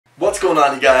going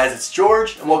on, you guys? It's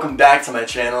George and welcome back to my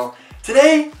channel.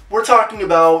 Today we're talking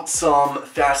about some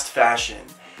fast fashion,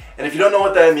 and if you don't know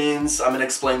what that means, I'm going to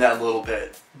explain that in a little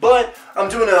bit. But I'm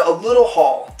doing a little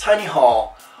haul, tiny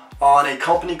haul, on a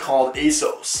company called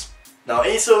Asos. Now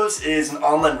Asos is an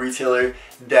online retailer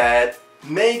that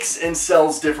makes and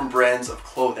sells different brands of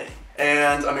clothing,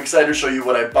 and I'm excited to show you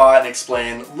what I bought and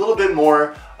explain a little bit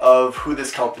more of who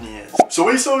this company is. So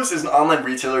Asos is an online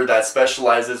retailer that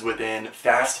specializes within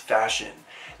fast fashion.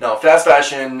 Now fast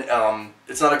fashion,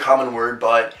 it's not a common word,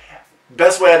 but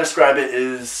best way I describe it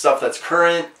is stuff that's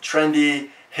current, trendy,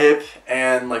 hip,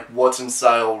 and like what's in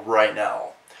style right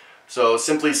now. So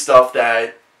simply stuff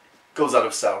that goes out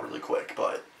of style really quick,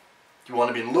 but if you want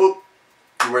to be in the loop,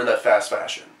 you wear that fast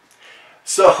fashion.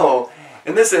 So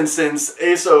in this instance,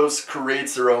 Asos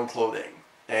creates their own clothing,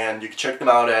 and you can check them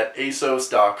out at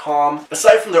asos.com.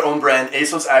 Aside from their own brand,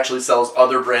 Asos actually sells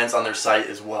other brands on their site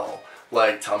as well,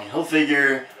 like Tommy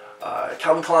Hilfiger,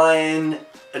 Calvin Klein,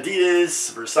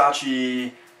 Adidas,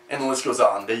 Versace, and the list goes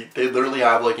on. They literally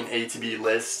have like an A to B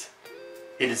list,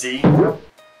 A to Z.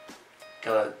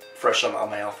 Gotta fresh on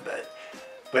my alphabet,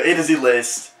 but A to Z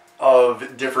list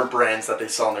of different brands that they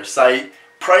sell on their site.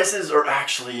 Prices are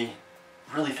actually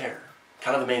really fair,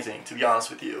 kind of amazing, to be honest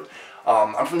with you.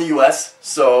 I'm from the US,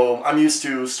 so I'm used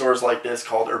to stores like this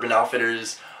called Urban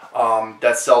Outfitters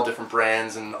that sell different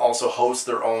brands and also host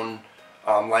their own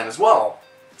line as well.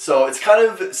 So it's kind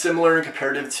of similar and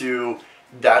comparative to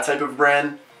that type of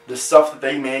brand. The stuff that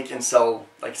they make and sell,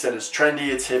 like I said, is trendy,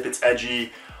 it's hip, it's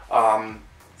edgy.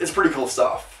 It's pretty cool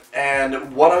stuff.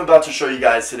 And what I'm about to show you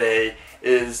guys today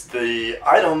is the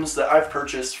items that I've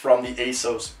purchased from the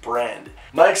Asos brand.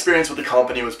 My experience with the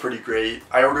company was pretty great.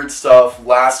 I ordered stuff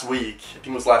last week, I think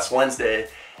it was last Wednesday,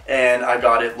 and I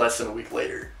got it less than a week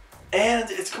later. And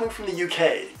it's coming from the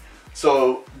UK,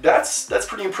 so that's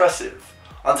pretty impressive.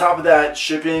 On top of that,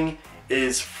 shipping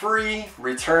is free,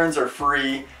 returns are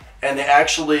free, and they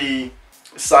actually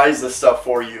size the stuff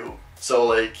for you. So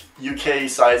like UK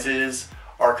sizes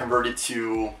are converted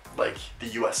to like the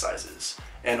US sizes,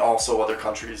 and also other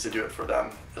countries to do it for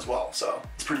them as well. So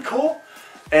it's pretty cool.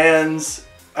 And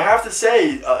I have to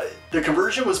say, the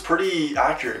conversion was pretty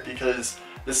accurate because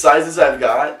the sizes I've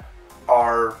got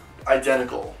are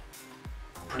identical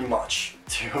pretty much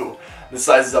to the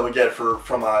sizes I would get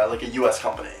from like a US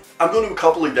company. I'm going to a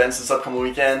couple events this upcoming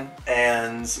weekend,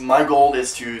 and my goal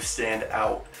is to stand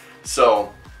out.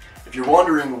 So if you're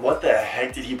wondering what the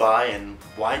heck did he buy and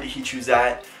why did he choose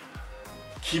that,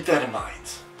 keep that in mind.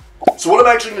 So what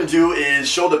I'm actually going to do is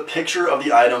show the picture of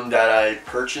the item that I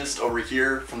purchased over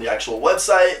here from the actual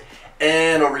website,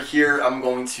 and over here I'm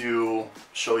going to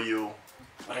show you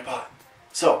what I bought.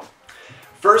 So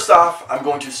first off, I'm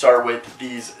going to start with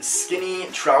these skinny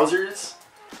trousers,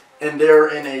 and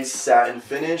they're in a satin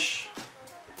finish.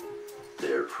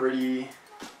 They're pretty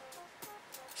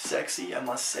sexy, I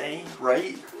must say,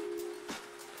 right?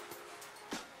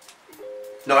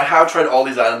 Now I have tried all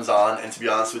these items on, and to be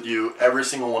honest with you, every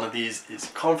single one of these is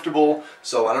comfortable,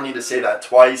 so I don't need to say that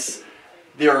twice.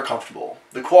 They are comfortable.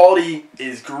 The quality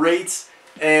is great,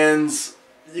 and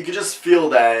you can just feel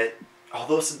that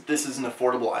although this is an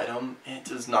affordable item, it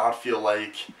does not feel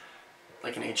like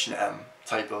an H&M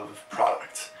type of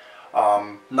product.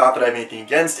 Not that I have anything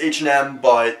against H&M,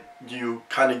 but you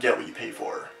kind of get what you pay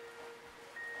for.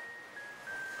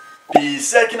 The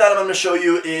second item I'm going to show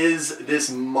you is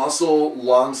this muscle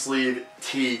long sleeve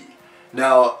tee.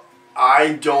 Now,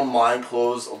 I don't mind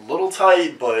clothes a little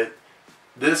tight, but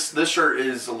this shirt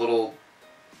is a little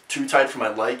too tight for my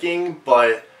liking,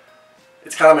 but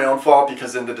it's kind of my own fault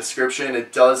because in the description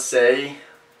it does say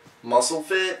muscle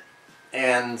fit,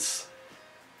 and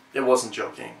it wasn't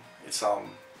joking.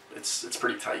 It's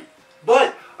pretty tight.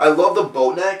 But I love the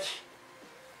boat neck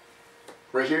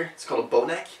right here. It's called a boat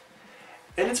neck.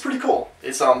 And it's pretty cool.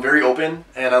 It's very open,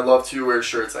 and I love to wear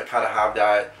shirts that kind of have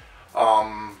that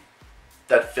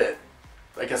that fit.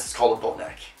 I guess it's called a boat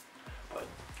neck, but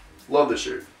love this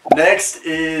shirt. Next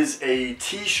is a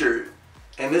t-shirt,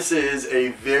 and this is a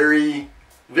very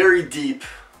deep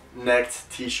necked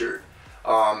t-shirt.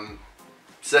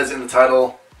 Says in the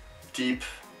title, deep,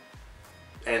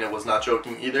 and it was not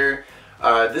joking either.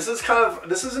 This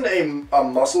isn't a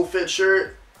muscle fit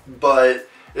shirt, but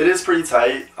it is pretty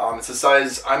tight. It's a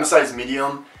size, I'm a size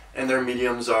medium, and their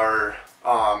mediums are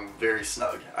very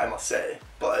snug, I must say.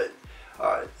 But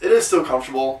it is still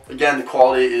comfortable. Again, the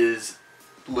quality is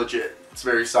legit. It's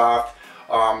very soft,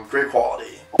 great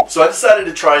quality. So I decided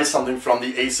to try something from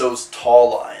the Asos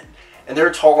tall line. And their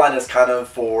tall line is kind of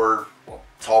for, well,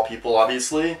 tall people,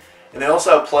 obviously. And they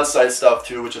also have plus size stuff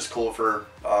too, which is cool for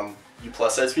you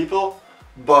plus size people.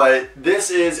 but this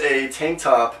is a tank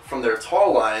top from their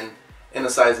tall line in a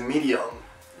size medium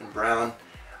in brown,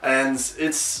 and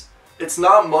it's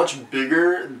not much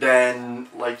bigger than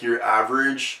like your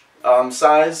average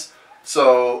size,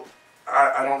 so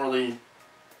I don't really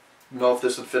know if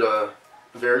this would fit a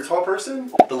very tall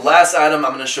person. The last item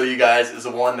I'm going to show you guys is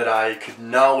the one that I could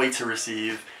not wait to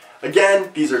receive. Again,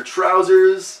 these are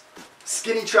trousers,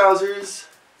 skinny trousers,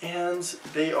 and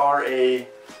they are a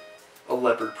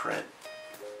leopard print.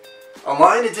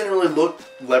 Online it didn't really look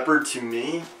leopard to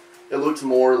me. It looked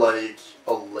more like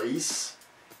a lace,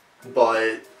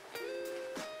 but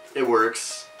it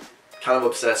works. Kind of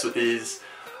obsessed with these.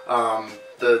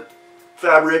 The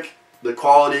fabric, the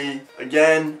quality,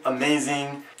 again,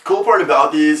 amazing. Cool part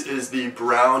about these is the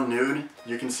brown nude,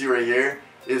 you can see right here,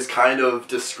 is kind of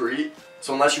discreet.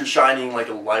 So unless you're shining like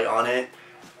a light on it,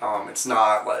 it's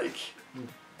not like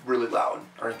really loud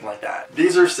or anything like that.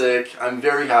 These are sick. I'm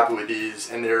very happy with these,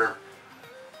 and they're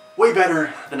way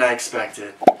better than I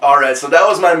expected. Alright, so that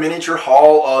was my miniature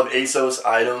haul of Asos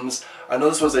items. I know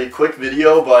this was a quick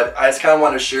video, but I just kind of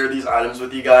want to share these items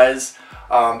with you guys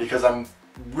because I'm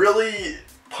really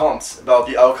pumped about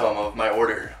the outcome of my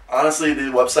order. Honestly, the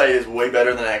website is way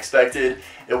better than I expected.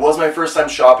 It was my first time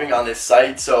shopping on this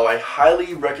site, so I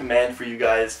highly recommend for you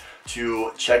guys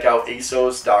to check out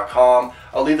asos.com.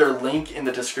 I'll leave their link in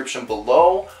the description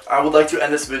below. I would like to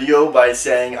end this video by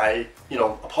saying I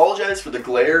apologize for the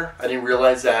glare. I didn't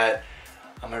realize that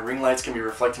my ring lights can be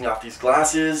reflecting off these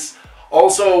glasses.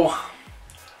 Also,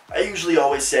 I usually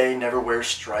always say never wear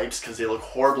stripes because they look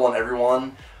horrible on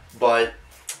everyone, but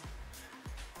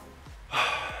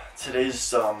today's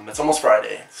it's almost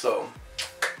Friday, so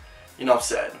enough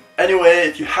said. Anyway,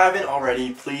 if you haven't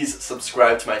already, please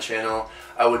subscribe to my channel.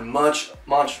 I would much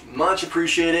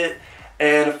appreciate it.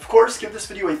 And of course, give this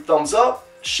video a thumbs up,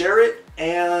 share it,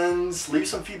 and leave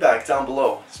some feedback down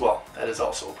below as well. That is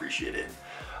also appreciated.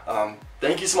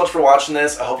 Thank you so much for watching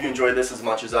this. I hope you enjoyed this as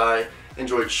much as I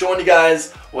enjoyed showing you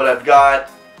guys what I've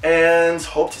got, and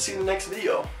hope to see you in the next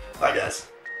video. Bye guys.